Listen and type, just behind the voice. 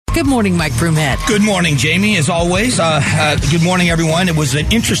Good morning, Mike Brumett. Good morning, Jamie, as always. Good morning, everyone. It was an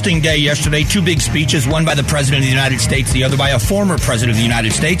interesting day yesterday. Two big speeches, one by the President of the United States, the other by a former President of the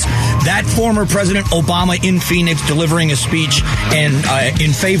United States. That former President Obama in Phoenix delivering a speech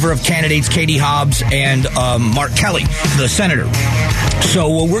in favor of candidates Katie Hobbs and Mark Kelly, the senator.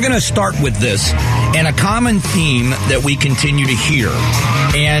 So we're going to start with this, and a common theme that we continue to hear.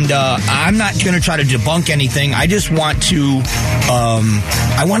 And I'm not going to try to debunk anything. I just want to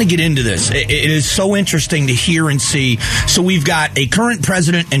get into this. It is so interesting to hear and see. So we've got a current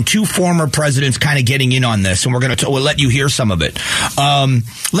president and two former presidents kind of getting in on this, and we'll let you hear some of it.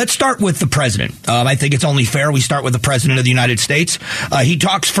 Let's start with the president. I think it's only fair we start with the president of the United States. He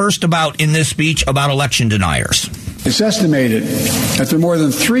talks first in this speech about election deniers. It's estimated that there are more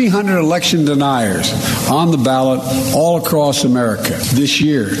than 300 election deniers on the ballot all across America this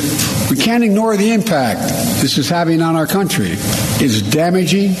year. We can't ignore the impact this is having on our country. It's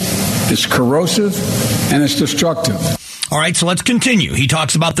damaging, it's corrosive, and it's destructive. All right, so let's continue. He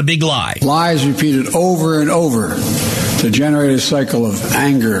talks about the big lie. Lies repeated over and over to generate a cycle of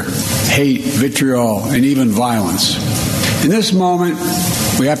anger, hate, vitriol, and even violence. In this moment,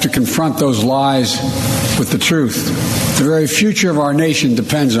 we have to confront those lies with the truth. The very future of our nation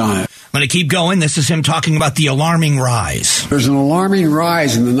depends on it. I'm going to keep going. This is him talking about the alarming rise. There's an alarming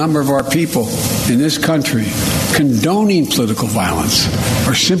rise in the number of our people in this country condoning political violence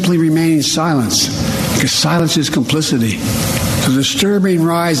or simply remaining silent, because silence is complicity. The disturbing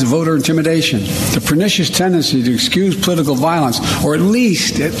rise of voter intimidation, the pernicious tendency to excuse political violence, or at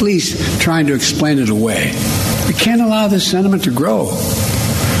least trying to explain it away. We can't allow this sentiment to grow.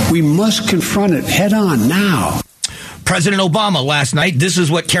 We must confront it head on now. President Obama last night, this is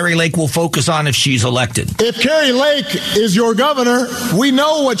what Kari Lake will focus on if she's elected. If Kari Lake is your governor, we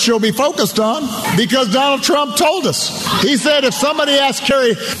know what she'll be focused on because Donald Trump told us. He said if somebody asks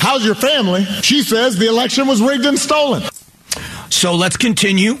Kari, how's your family? She says the election was rigged and stolen. So let's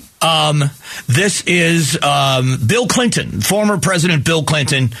continue. This is Bill Clinton, former President Bill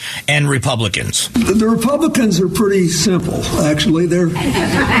Clinton, and Republicans. The Republicans are pretty simple, actually. They're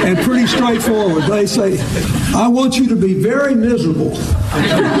pretty straightforward. They say, I want you to be very miserable,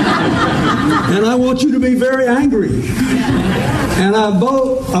 and I want you to be very angry, and I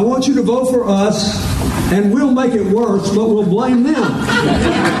want you to vote for us, and we'll make it worse, but we'll blame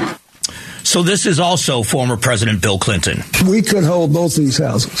them. So this is also former President Bill Clinton. We could hold both these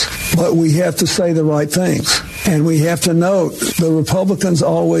houses, but we have to say the right things. And we have to note the Republicans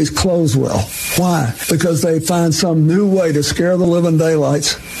always close well. Why? Because they find some new way to scare the living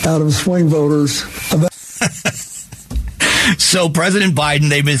daylights out of swing voters. So President Biden,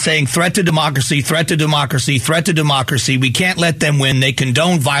 they've been saying threat to democracy, threat to democracy, threat to democracy. We can't let them win. They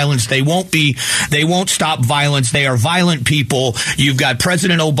condone violence. They won't stop violence. They are violent people. You've got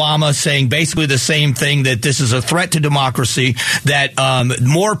President Obama saying basically the same thing, that this is a threat to democracy, that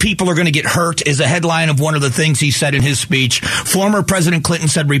more people are going to get hurt is a headline of one of the things he said in his speech. Former President Clinton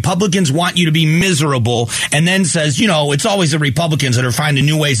said Republicans want you to be miserable, and then says, it's always the Republicans that are finding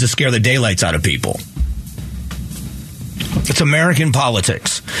new ways to scare the daylights out of people. It's American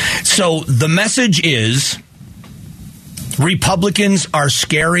politics. So the message is Republicans are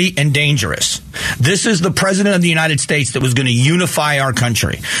scary and dangerous. This is the President of the United States that was going to unify our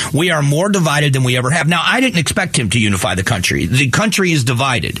country. We are more divided than we ever have. Now, I didn't expect him to unify the country. The country is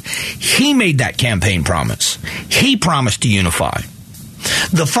divided. He made that campaign promise. He promised to unify.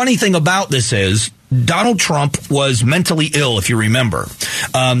 The funny thing about this is Donald Trump was mentally ill, if you remember.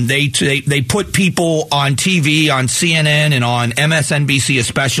 They put people on TV, on CNN and on MSNBC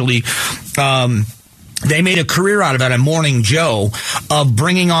especially. They made a career out of it on Morning Joe of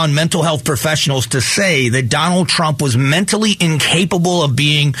bringing on mental health professionals to say that Donald Trump was mentally incapable of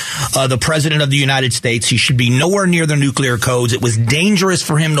being the president of the United States. He should be nowhere near the nuclear codes. It was dangerous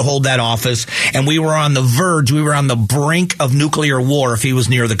for him to hold that office. And we were on the verge. We were on the brink of nuclear war if he was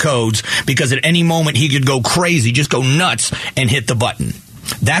near the codes, because at any moment he could go crazy, just go nuts and hit the button.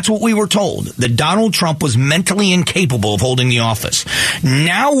 That's what we were told, that Donald Trump was mentally incapable of holding the office.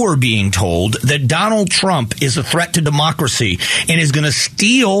 Now we're being told that Donald Trump is a threat to democracy and is going to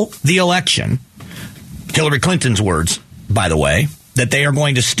steal the election. Hillary Clinton's words, by the way, that they are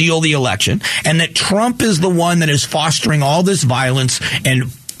going to steal the election, and that Trump is the one that is fostering all this violence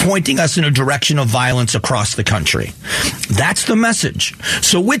and pointing us in a direction of violence across the country. That's the message.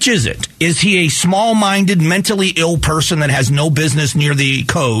 So which is it? Is he a small-minded, mentally ill person that has no business near the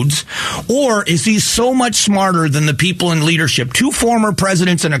codes? Or is he so much smarter than the people in leadership, two former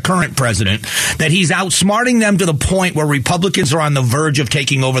presidents and a current president, that he's outsmarting them to the point where Republicans are on the verge of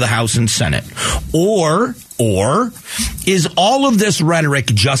taking over the House and Senate? Or Or is all of this rhetoric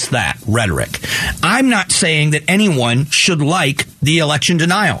just that, rhetoric? I'm not saying that anyone should like the election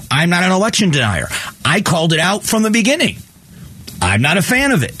denial. I'm not an election denier. I called it out from the beginning. I'm not a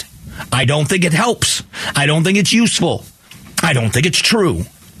fan of it. I don't think it helps. I don't think it's useful. I don't think it's true.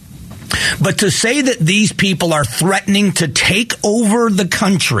 But to say that these people are threatening to take over the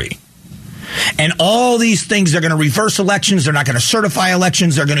country and all these things, they're going to reverse elections, they're not going to certify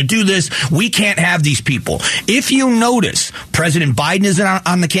elections, they're going to do this, we can't have these people. If you notice, President Biden isn't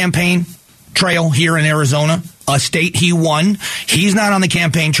on the campaign trail here in Arizona, a state he won. He's not on the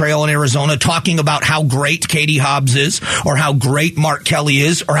campaign trail in Arizona talking about how great Katie Hobbs is or how great Mark Kelly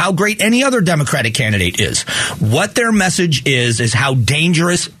is or how great any other Democratic candidate is. What their message is how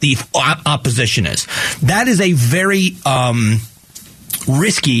dangerous the opposition is. That is a very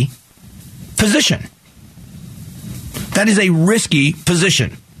risky position. That is a risky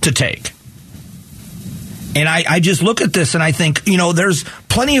position to take. And I just look at this and I think, there's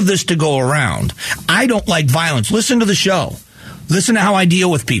plenty of this to go around. I don't like violence. Listen to the show. Listen to how I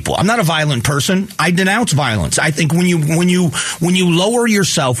deal with people. I'm not a violent person. I denounce violence. I think when you lower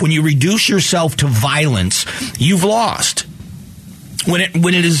yourself, when you reduce yourself to violence, you've lost. When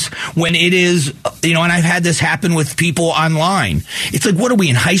it is, and I've had this happen with people online. It's like, what are we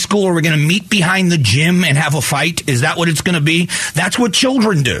in high school? Are we going to meet behind the gym and have a fight? Is that what it's going to be? That's what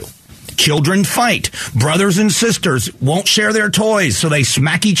children do. Children fight. Brothers and sisters won't share their toys, so they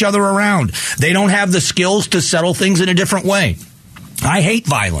smack each other around. They don't have the skills to settle things in a different way. I hate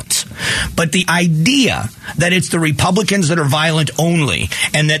violence. But the idea that it's the Republicans that are violent only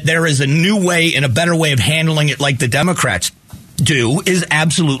and that there is a new way and a better way of handling it like the Democrats do is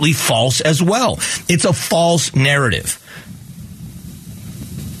absolutely false as well. It's a false narrative.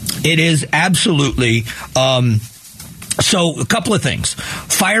 It is absolutely... So a couple of things.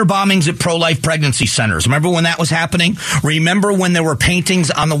 Fire bombings at pro-life pregnancy centers. Remember when that was happening? Remember when there were paintings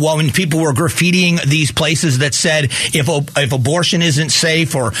on the wall when people were graffitiing these places that said, if abortion isn't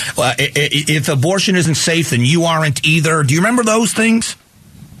safe or if abortion isn't safe, then you aren't either. Do you remember those things?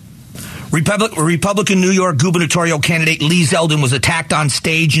 Republican New York gubernatorial candidate Lee Zeldin was attacked on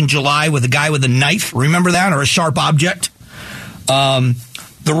stage in July with a guy with a knife. Remember that? Or a sharp object? The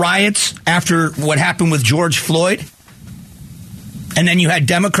riots after what happened with George Floyd. And then you had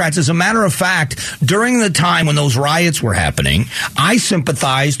Democrats. As a matter of fact, during the time when those riots were happening, I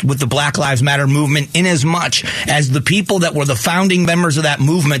sympathized with the Black Lives Matter movement in as much as the people that were the founding members of that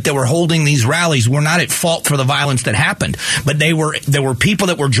movement that were holding these rallies were not at fault for the violence that happened. But there were people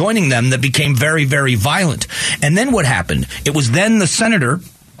that were joining them that became very, very violent. And then what happened? It was then the senator,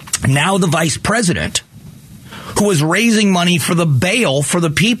 now the vice president, who was raising money for the bail for the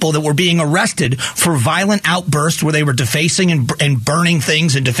people that were being arrested for violent outbursts where they were defacing and burning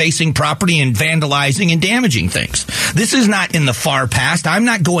things and defacing property and vandalizing and damaging things. This is not in the far past. I'm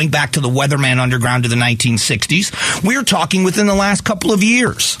not going back to the Weatherman Underground to the 1960s. We're talking within the last couple of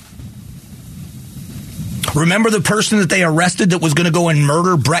years. Remember the person that they arrested that was going to go and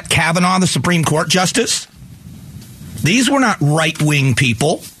murder Brett Kavanaugh, the Supreme Court justice? These were not right-wing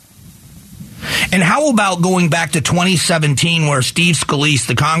people. And how about going back to 2017 where Steve Scalise,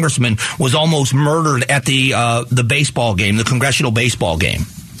 the congressman, was almost murdered at the baseball game, the congressional baseball game?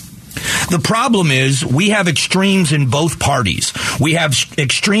 The problem is we have extremes in both parties. We have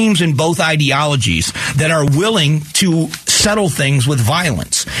extremes in both ideologies that are willing to settle things with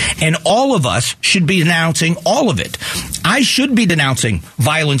violence. And all of us should be denouncing all of it. I should be denouncing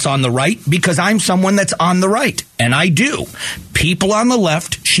violence on the right because I'm someone that's on the right. And I do. People on the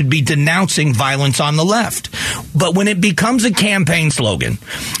left should be denouncing violence on the left. But when it becomes a campaign slogan,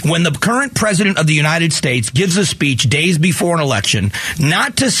 when the current president of the United States gives a speech days before an election,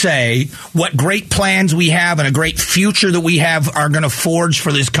 not to say what great plans we have and a great future that we have are going to forge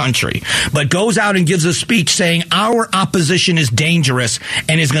for this country, but goes out and gives a speech saying our opposition is dangerous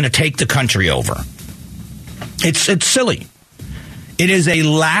and is going to take the country over. It's silly. It is a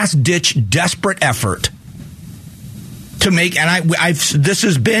last-ditch, desperate effort to make, and this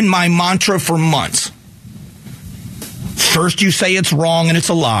has been my mantra for months. First you say it's wrong and it's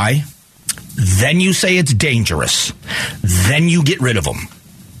a lie. Then you say it's dangerous. Then you get rid of them.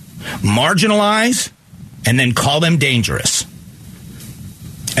 Marginalize and then call them dangerous.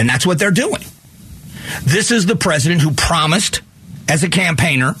 And that's what they're doing. This is the president who promised as a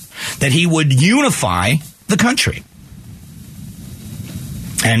campaigner that he would unify the country.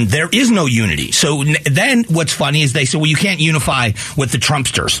 And there is no unity. So then what's funny is they say, well, you can't unify with the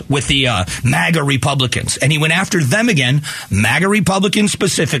Trumpsters, with the MAGA Republicans. And he went after them again, MAGA Republicans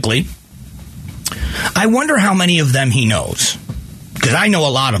specifically. I wonder how many of them he knows, because I know a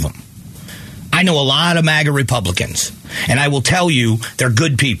lot of them. I know a lot of MAGA Republicans, and I will tell you they're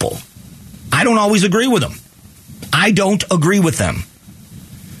good people. I don't always agree with them. I don't agree with them.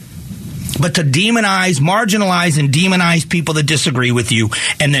 But to demonize, marginalize, and demonize people that disagree with you,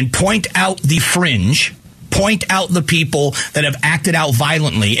 and then point out the fringe, point out the people that have acted out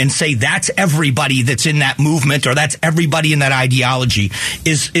violently, and say that's everybody that's in that movement or that's everybody in that ideology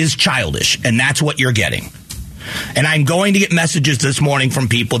is childish, and that's what you're getting. And I'm going to get messages this morning from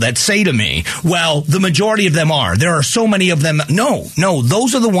people that say to me, well, the majority of them are. There are so many of them. No,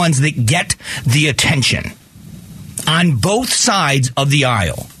 those are the ones that get the attention on both sides of the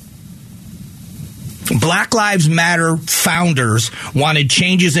aisle. Black Lives Matter founders wanted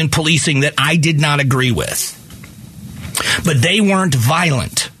changes in policing that I did not agree with. But they weren't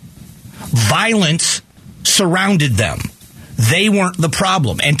violent. Violence surrounded them. They weren't the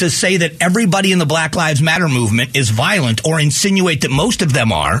problem. And to say that everybody in the Black Lives Matter movement is violent or insinuate that most of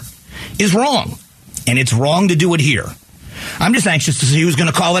them are is wrong. And it's wrong to do it here. I'm just anxious to see who's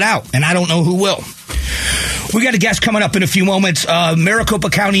going to call it out, and I don't know who will. We got a guest coming up in a few moments. Maricopa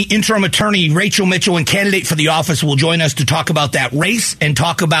County interim attorney Rachel Mitchell, and candidate for the office, will join us to talk about that race and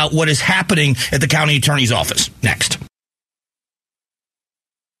talk about what is happening at the county attorney's office. Next.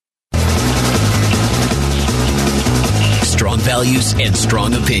 Strong values and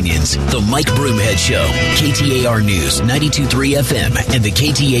strong opinions. The Mike Broomhead Show. KTAR News, 92.3 FM, and the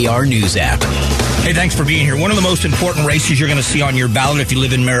KTAR News app. Hey, thanks for being here. One of the most important races you're going to see on your ballot if you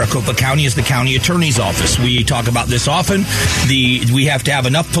live in Maricopa County is the county attorney's office. We talk about this often. We have to have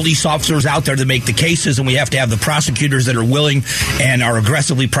enough police officers out there to make the cases, and we have to have the prosecutors that are willing and are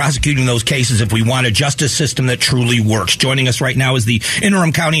aggressively prosecuting those cases if we want a justice system that truly works. Joining us right now is the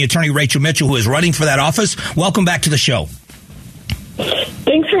interim county attorney, Rachel Mitchell, who is running for that office. Welcome back to the show.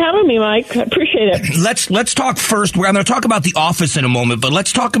 Thanks for having me, Mike. I appreciate it. Let's talk first. We're going to talk about the office in a moment, but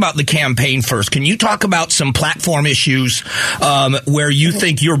let's talk about the campaign first. Can you talk about some platform issues where you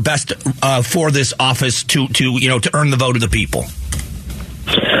think you're best for this office to earn the vote of the people?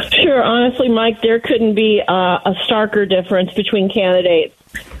 Sure. Honestly, Mike, there couldn't be a starker difference between candidates.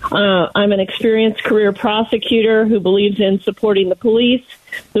 I'm an experienced career prosecutor who believes in supporting the police,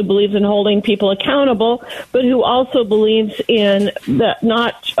 who believes in holding people accountable, but who also believes in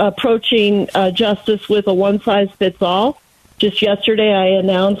not approaching justice with a one-size-fits-all. Just yesterday, I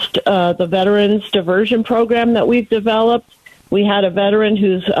announced the Veterans Diversion Program that we've developed. We had a veteran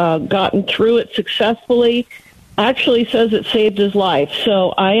who's gotten through it successfully, actually says it saved his life.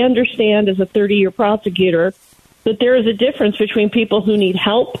 So I understand as a 30-year prosecutor that there is a difference between people who need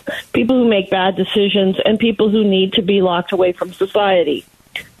help, people who make bad decisions, and people who need to be locked away from society.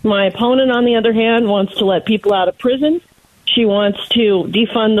 My opponent, on the other hand, wants to let people out of prison. She wants to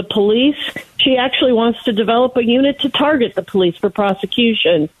defund the police. She actually wants to develop a unit to target the police for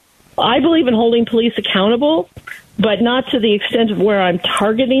prosecution. I believe in holding police accountable, but not to the extent of where I'm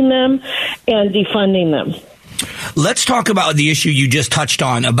targeting them and defunding them. Let's talk about the issue you just touched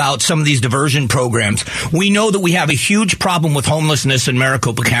on about some of these diversion programs. We know that we have a huge problem with homelessness in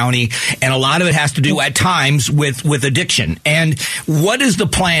Maricopa County, and a lot of it has to do at times with addiction. And what is the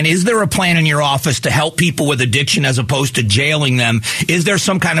plan? Is there a plan in your office to help people with addiction as opposed to jailing them? Is there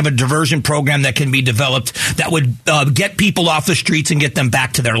some kind of a diversion program that can be developed that would get people off the streets and get them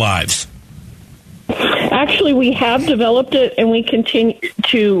back to their lives? Actually, we have developed it, and we continue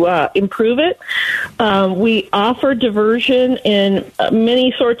to improve it. We offer diversion in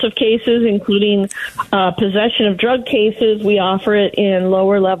many sorts of cases, including possession of drug cases. We offer it in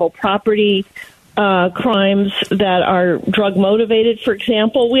lower-level property crimes that are drug-motivated, for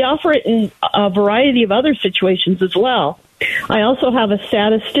example. We offer it in a variety of other situations as well. I also have a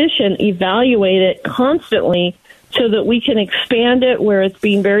statistician evaluate it constantly so that we can expand it where it's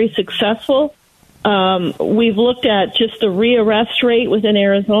being very successful. We've looked at just the rearrest rate within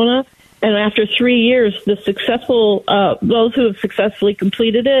Arizona, and after 3 years, the successful those who have successfully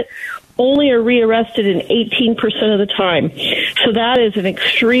completed it only are rearrested in 18% of the time. So that is an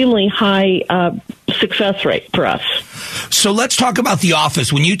extremely high success rate for us. So let's talk about the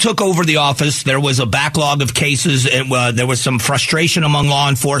office. When you took over the office, there was a backlog of cases. There was some frustration among law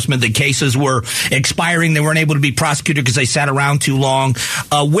enforcement that cases were expiring. They weren't able to be prosecuted because they sat around too long.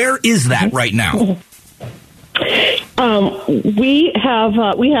 Where is that right now? We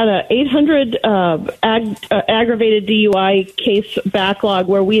had a 800 aggravated DUI case backlog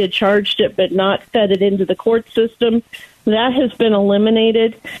where we had charged it but not fed it into the court system. That has been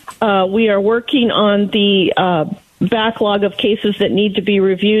eliminated. We are working on the backlog of cases that need to be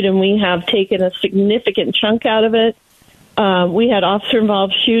reviewed, and we have taken a significant chunk out of it. We had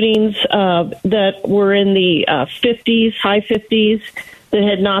officer-involved shootings that were in the 50s, high 50s. that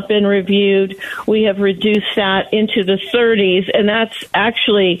had not been reviewed. We have reduced that into the 30s, and that's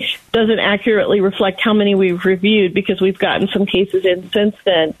actually doesn't accurately reflect how many we've reviewed because we've gotten some cases in since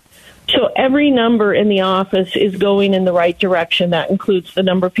then. So every number in the office is going in the right direction. That includes the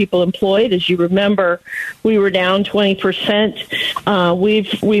number of people employed. As you remember, we were down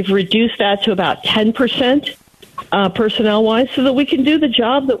 20%. We've reduced that to about 10%. Personnel-wise, so that we can do the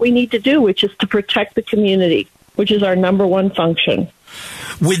job that we need to do, which is to protect the community, which is our number one function.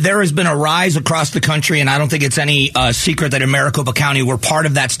 There has been a rise across the country, and I don't think it's any secret that in Maricopa County we're part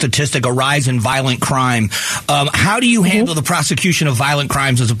of that statistic, a rise in violent crime. How do you handle the prosecution of violent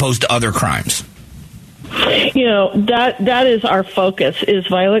crimes as opposed to other crimes? You know, that is our focus, is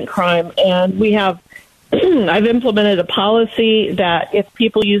violent crime, and we have I've implemented a policy that if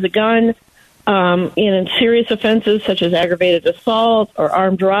people use a gun in serious offenses such as aggravated assault or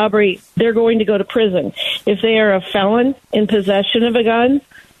armed robbery, they're going to go to prison. If they are a felon in possession of a gun,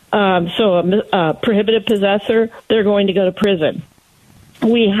 so a prohibited possessor, they're going to go to prison.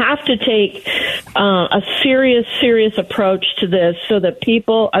 We have to take a serious approach to this so that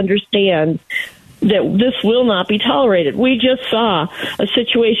people understand that this will not be tolerated. We just saw a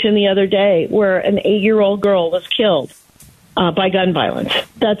situation the other day where an 8-year-old girl was killed by gun violence.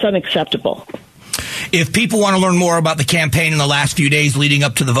 That's unacceptable. If people want to learn more about the campaign in the last few days leading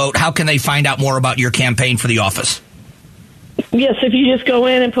up to the vote, how can they find out more about your campaign for the office? Yes, if you just go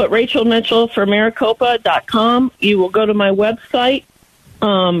in and put Rachel Mitchell for Maricopa.com, you will go to my website,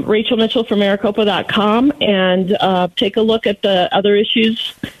 RachelMitchellForMaricopa.com, and take a look at the other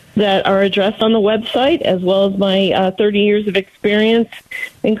issues that are addressed on the website, as well as my 30 years of experience,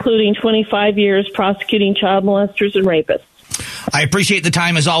 including 25 years prosecuting child molesters and rapists. I appreciate the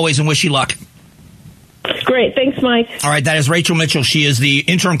time as always and wish you luck. Great. Thanks, Mike. All right. That is Rachel Mitchell. She is the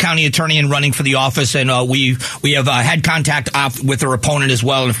interim county attorney and running for the office. And we have had contact with her opponent as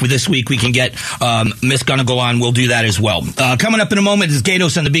well. And if this week we can get Miss Gunnagle on, we'll do that as well. Coming up in a moment is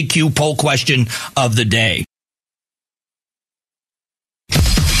Gatos and the Big Q poll question of the day.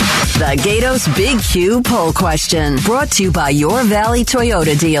 The Gatos Big Q poll question, brought to you by your Valley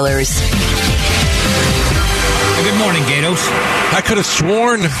Toyota dealers. Good morning, Gatos. I could have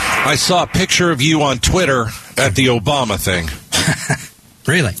sworn I saw a picture of you on Twitter at the Obama thing.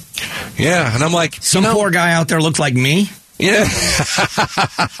 Really? Yeah, and I'm like... Some poor guy out there looks like me? Yeah.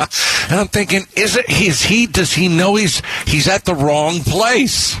 And I'm thinking, does he know he's at the wrong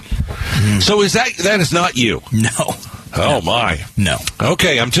place? So that is not you? No. Oh, my. No.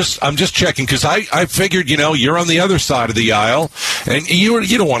 Okay, I'm just checking, because I figured, you're on the other side of the aisle, and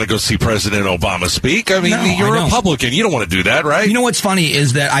you don't want to go see President Obama speak. I mean, you're a Republican. You don't want to do that, right? You know what's funny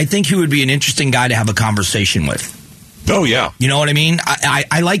is that I think he would be an interesting guy to have a conversation with. Oh, yeah. You know what I mean?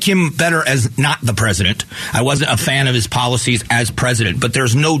 I like him better as not the president. I wasn't a fan of his policies as president, but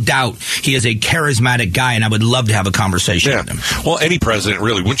there's no doubt he is a charismatic guy, and I would love to have a conversation with him. Well, any president,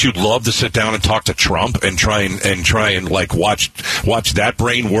 really. Wouldn't you love to sit down and talk to Trump and try and like watch that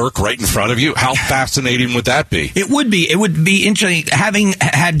brain work right in front of you? How fascinating would that be? It would be. It would be interesting. Having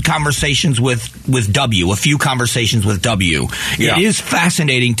had conversations with W, a few conversations with W, it is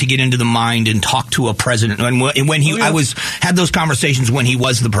fascinating to get into the mind and talk to a president. And when I had those conversations when he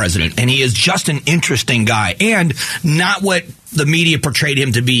was the president, and he is just an interesting guy, and not what the media portrayed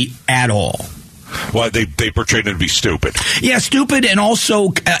him to be at all. Well, they portrayed him to be stupid. Yeah, stupid, and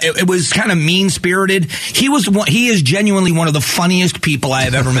also it was kind of mean-spirited. He is genuinely one of the funniest people I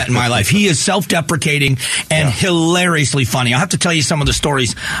have ever met in my life. He is self-deprecating and hilariously funny. I'll have to tell you some of the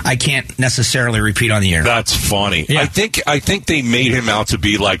stories I can't necessarily repeat on the air. That's funny. Yeah. I think they made him out to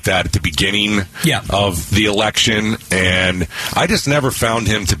be like that at the beginning of the election, and I just never found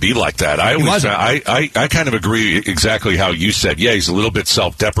him to be like that. I kind of agree exactly how you said. Yeah, he's a little bit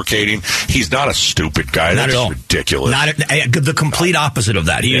self-deprecating. He's not a stupid guy. Not That's at all. Ridiculous. The complete opposite of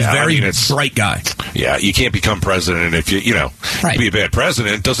that. He is very bright guy. Yeah, you can't become president if you be a bad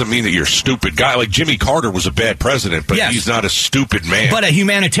president. It doesn't mean that you're a stupid guy. Like Jimmy Carter was a bad president, but he's not a stupid man. But a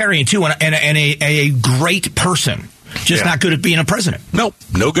humanitarian too, and a great person. Just not good at being a president. Nope,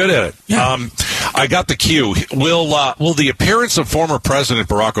 no good at it. Yeah. I got the cue. Will the appearance of former President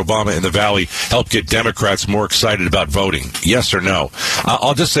Barack Obama in the Valley help get Democrats more excited about voting? Yes or no?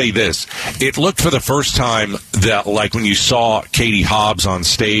 I'll just say this. It looked for the first time that, like, when you saw Katie Hobbs on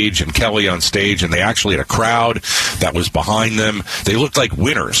stage and Kelly on stage, and they actually had a crowd that was behind them, they looked like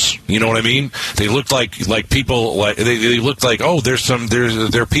winners. You know what I mean? They looked like people, like they looked like, oh, there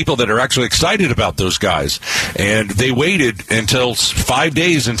are people that are actually excited about those guys. And they waited until 5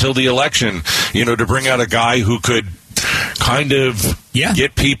 days until the election, to bring out a guy who could kind of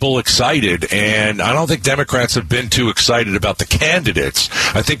get people excited. And I don't think Democrats have been too excited about the candidates.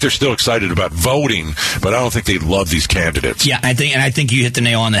 I think they're still excited about voting, but I don't think they love these candidates. Yeah, I think you hit the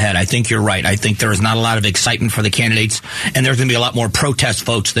nail on the head. I think you're right. I think there is not a lot of excitement for the candidates, and there's going to be a lot more protest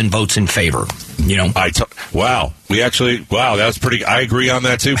votes than votes in favor. Wow, that was pretty. I agree on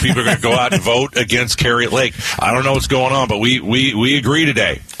that too. People are going to go out and vote against Carrie Lake. I don't know what's going on, but we agree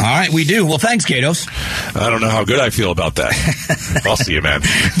today. All right, we do. Well, thanks, Gatos. I don't know how good I feel about that. I'll see you, man.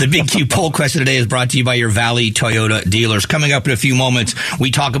 The Big Q poll question today is brought to you by your Valley Toyota dealers. Coming up in a few moments, we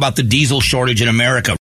talk about the diesel shortage in America.